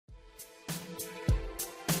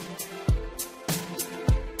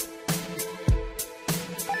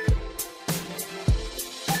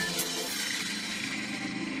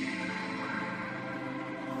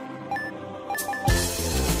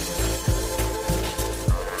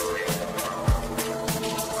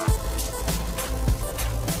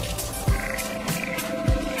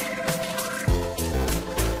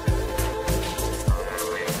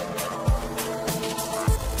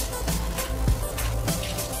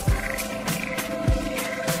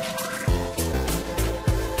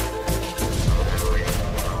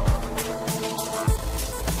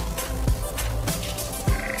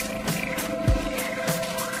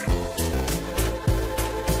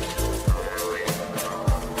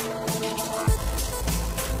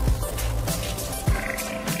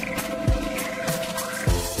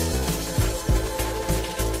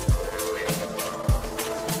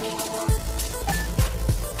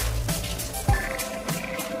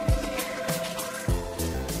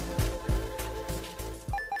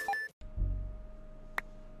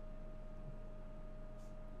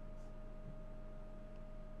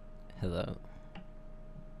Hello.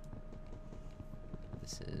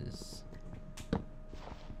 This is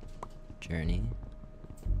Journey.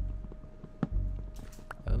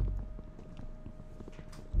 Oh.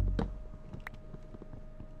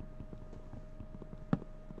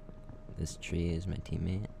 This tree is my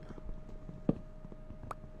teammate.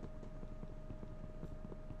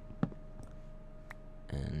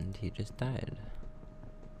 And he just died.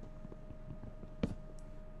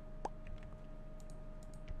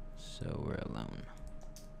 So we're alone.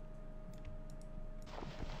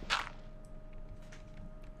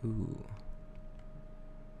 Ooh.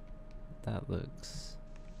 That looks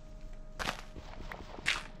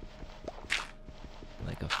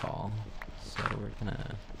like a fall. So we're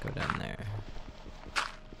gonna go down there.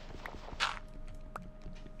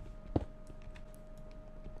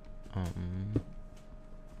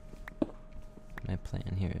 My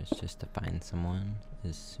plan here is just to find someone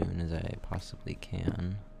as soon as I possibly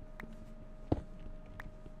can.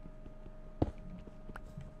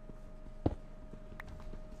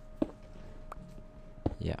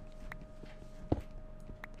 Yeah.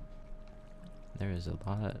 There is a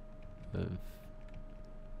lot of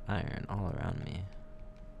iron all around me.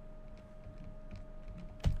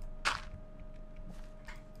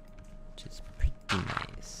 Which is pretty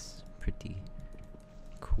nice. Pretty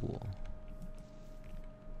cool.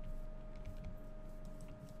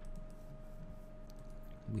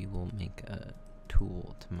 We will make a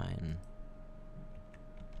tool to mine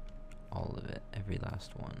all of it, every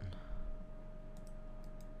last one.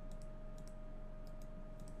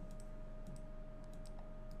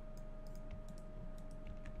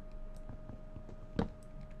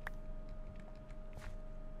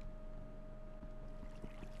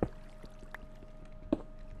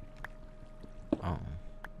 Oh.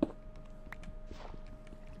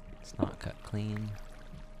 It's not cut clean.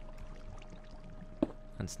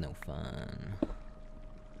 That's no fun.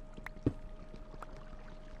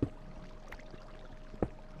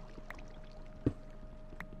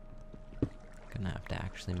 Gonna have to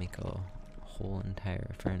actually make a whole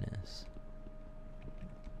entire furnace.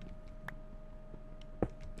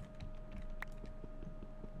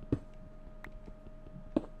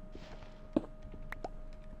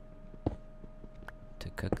 To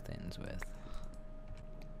cook things with.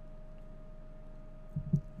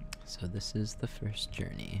 So this is the first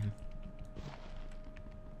journey.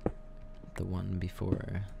 The one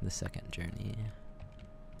before the second journey.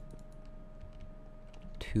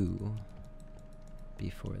 2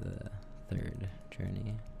 before the third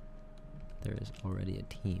journey. There is already a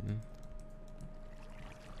team.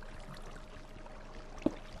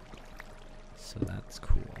 So that's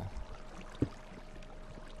cool.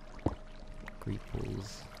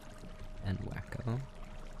 Greeples and Wacko.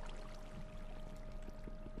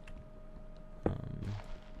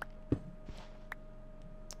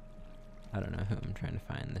 I don't know who I'm trying to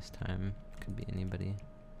find this time. Could be anybody.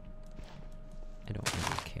 I don't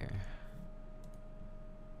really care.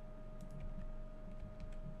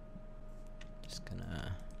 Just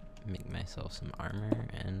gonna make myself some armor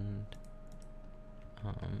and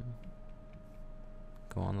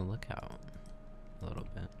go on the lookout a little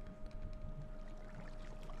bit.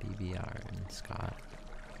 BBR and Scott.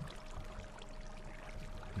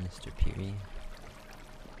 Mr. Pirie.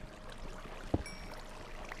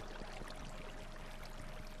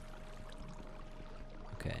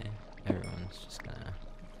 Okay, everyone's just gonna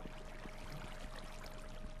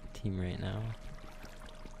team right now.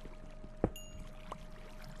 Oh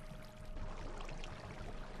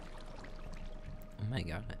my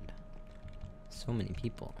god. So many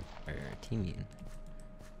people are teaming.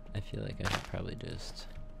 I feel like I should probably just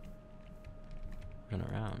run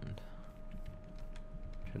around.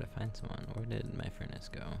 Try to find someone. Where did my furnace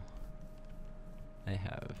go? I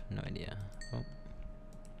have no idea. Oh.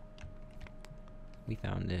 We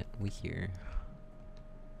found it. We here.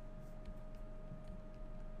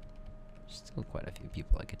 Still quite a few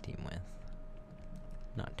people I could team with.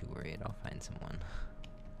 Not too worried. I'll find someone.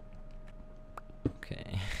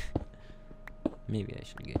 Okay. Maybe I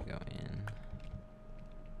should get going.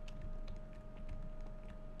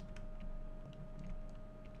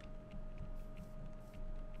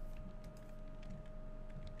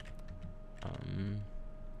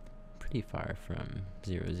 Pretty far from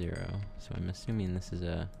 0-0, so I'm assuming this is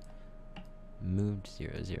a moved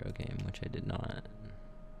 0-0 game, which I did not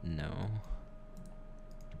know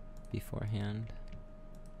beforehand.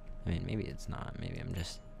 I mean, maybe it's not. Maybe I'm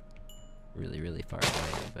just really, really far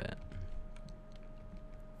away, but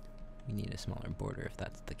we need a smaller border if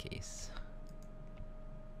that's the case.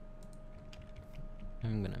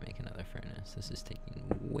 I'm gonna make another furnace. This is taking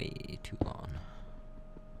way too long.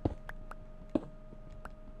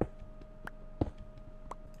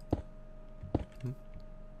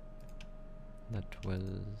 That was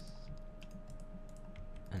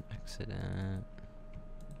an accident.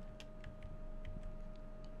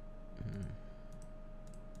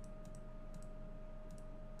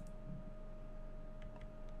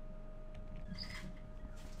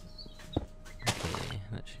 Okay,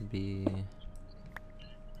 that should be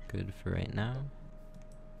good for right now.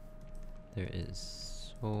 There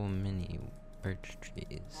is so many birch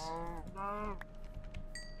trees.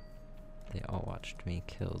 They all watched me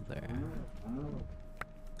kill their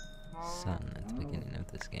son at the beginning of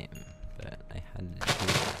this game, but I had to do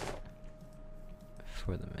that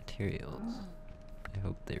for the materials. I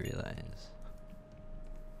hope they realize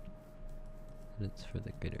that it's for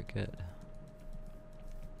the greater good.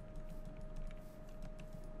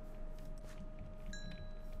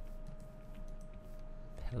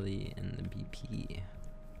 Pelly and the BP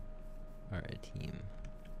are a team.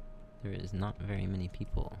 There is not very many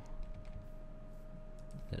people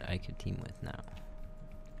that I could team with now.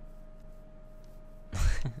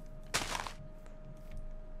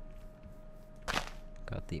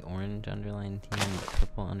 Got the orange underlined team, the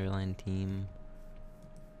purple underlined team,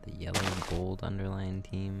 the yellow bold underlined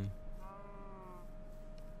team,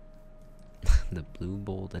 the blue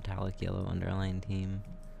bold italic yellow underlined team.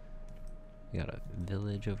 We got a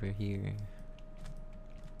village over here.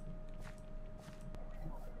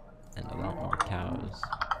 And a lot more cows.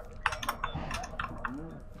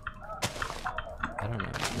 I don't know,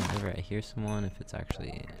 whenever I hear someone, if it's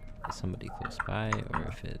actually somebody close by or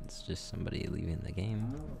if it's just somebody leaving the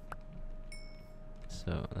game.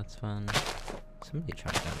 So that's fun. Somebody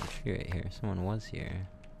chopped down a tree right here. Someone was here.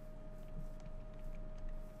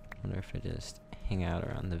 Wonder if I just hang out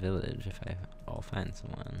around the village if I'll find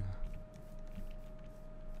someone.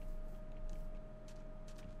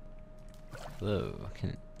 Hello,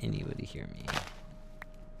 can anybody hear me?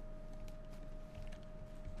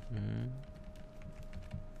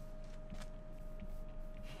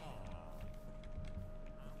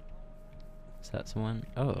 Is that someone?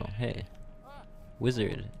 Oh, hey.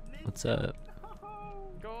 Wizard, what's up?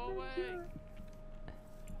 Go away!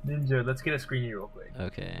 Ninja, let's get a screen here real quick.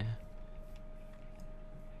 Okay.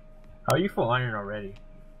 How are you full iron already?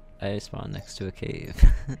 I spawned next to a cave.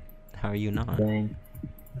 How are you not? Dang.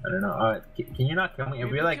 I don't know. Can you not kill me? If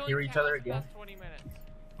we like hear each other again?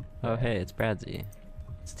 Oh, hey, it's Bradsy.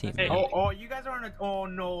 It's team. Hey, oh, you guys are on a. Oh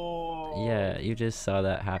no. Yeah, you just saw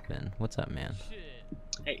that happen. What's up, man?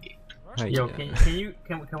 Hey. How are you Yo, doing?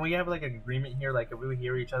 can we have like an agreement here? Like, if we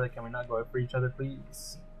hear each other, can we not go after each other,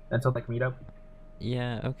 please? Until like meet up.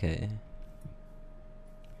 Yeah, okay.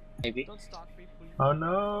 Maybe. Don't stalk me, please. Oh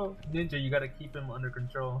no, Ninja, you gotta keep him under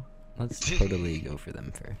control. Let's totally go for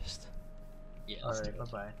them first. Yeah. Alright, bye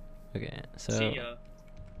bye. Okay, so See ya.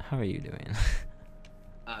 how are you doing?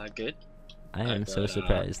 Good. I am so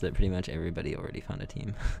surprised that pretty much everybody already found a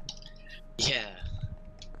team. Yeah.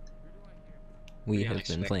 We Pretty have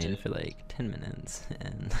been playing unexpected. for like 10 minutes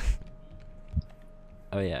and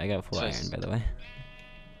oh yeah, I got full iron by the way.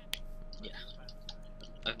 Yeah.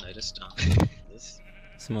 I've noticed this.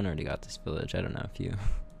 Someone already got this village. I don't know if you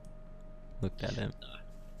looked at it.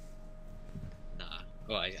 Nah.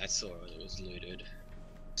 Well, I saw it was looted.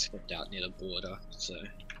 Spread out near the border, so.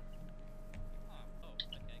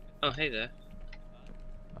 Oh, hey there.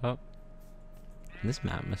 Oh. This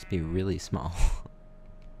map must be really small.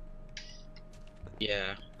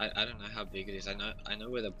 Yeah, I don't know how big it is. I know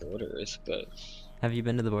where the border is, but Have you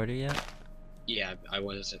been to the border yet? yeah, I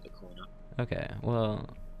was at the corner. Okay, well,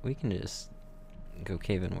 we can just go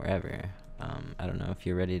caving wherever. I don't know if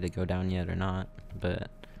you're ready to go down yet or not, but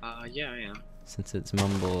Yeah, I am. since it's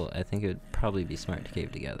Mumble, I think it would probably be smart to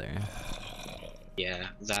cave together. Yeah,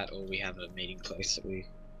 that or we have a meeting place that we.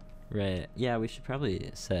 Right, yeah, we should probably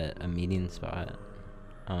set a meeting spot.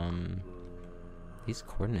 These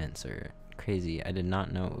coordinates are crazy. I did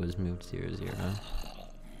not know it was moved 0, 0.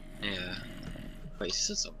 Yeah. Wait, is this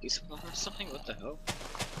a zombie spawn or something? What the hell?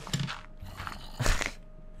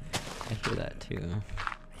 I hear that too.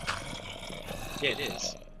 Yeah, it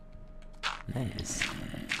is. Nice.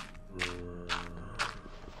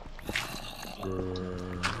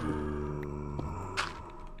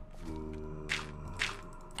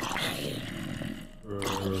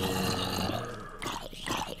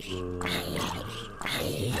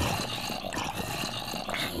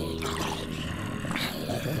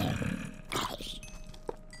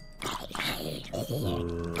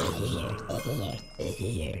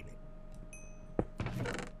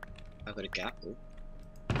 I've got a gapple.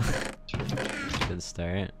 Good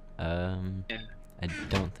start. Yeah. I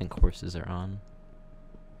don't think horses are on.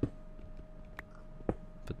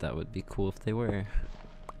 But that would be cool if they were.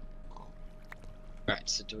 Right,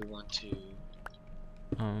 so do we want to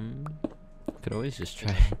Could always just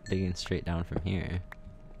try digging straight down from here.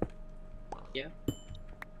 Yeah.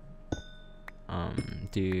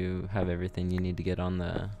 Do you have everything you need to get on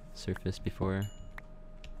the surface before?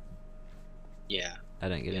 Yeah. I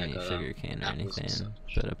didn't get Yeah, I any got, sugar cane or apples and anything, stuff.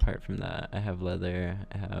 but apart from that, I have leather,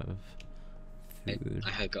 I have food. I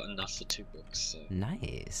had got enough for 2 books, so.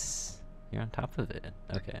 Nice. You're on top of it.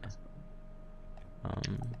 Okay.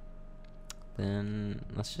 Then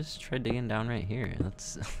let's just try digging down right here.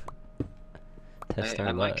 Let's test our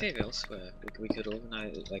I might luck. cave elsewhere. We could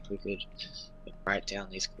organize, like, we could write down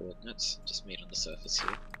these coordinates, just meet on the surface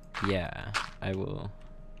here. Yeah, I will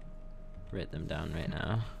write them down right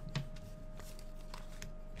now.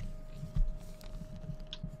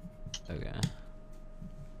 Okay.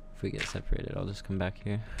 If we get separated, I'll just come back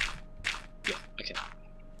here. Yeah, okay.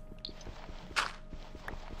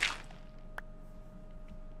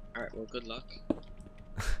 Alright, well, good luck.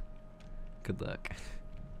 Good luck.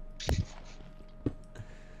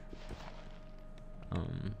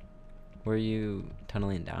 Where are you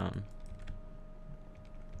tunneling down?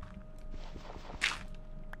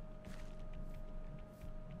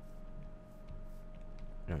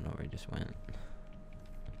 I don't know where he just went.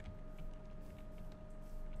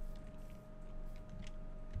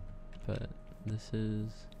 But this is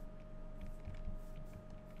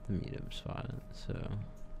the meetup spot, so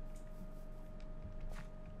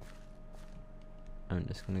I'm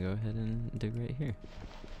just gonna go ahead and dig right here.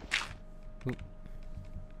 Oop.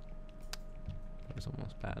 That was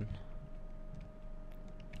almost bad.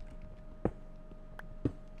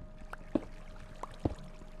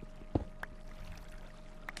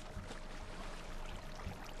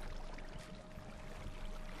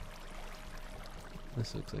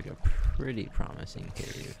 This looks like a pretty promising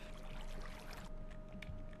cave.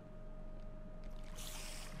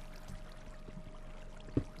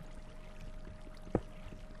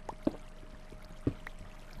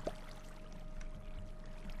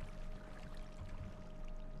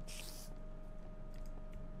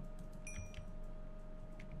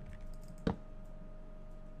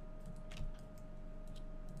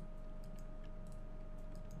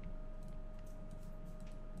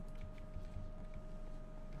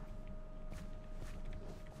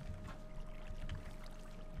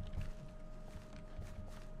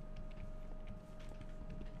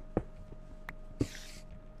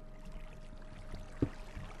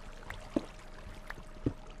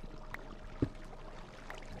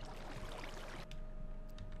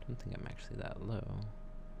 I don't think I'm actually that low.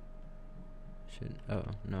 Oh,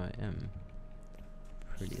 no, I am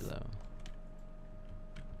pretty low.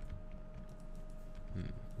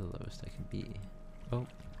 The lowest I could be. Oh,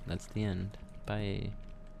 that's the end. Bye.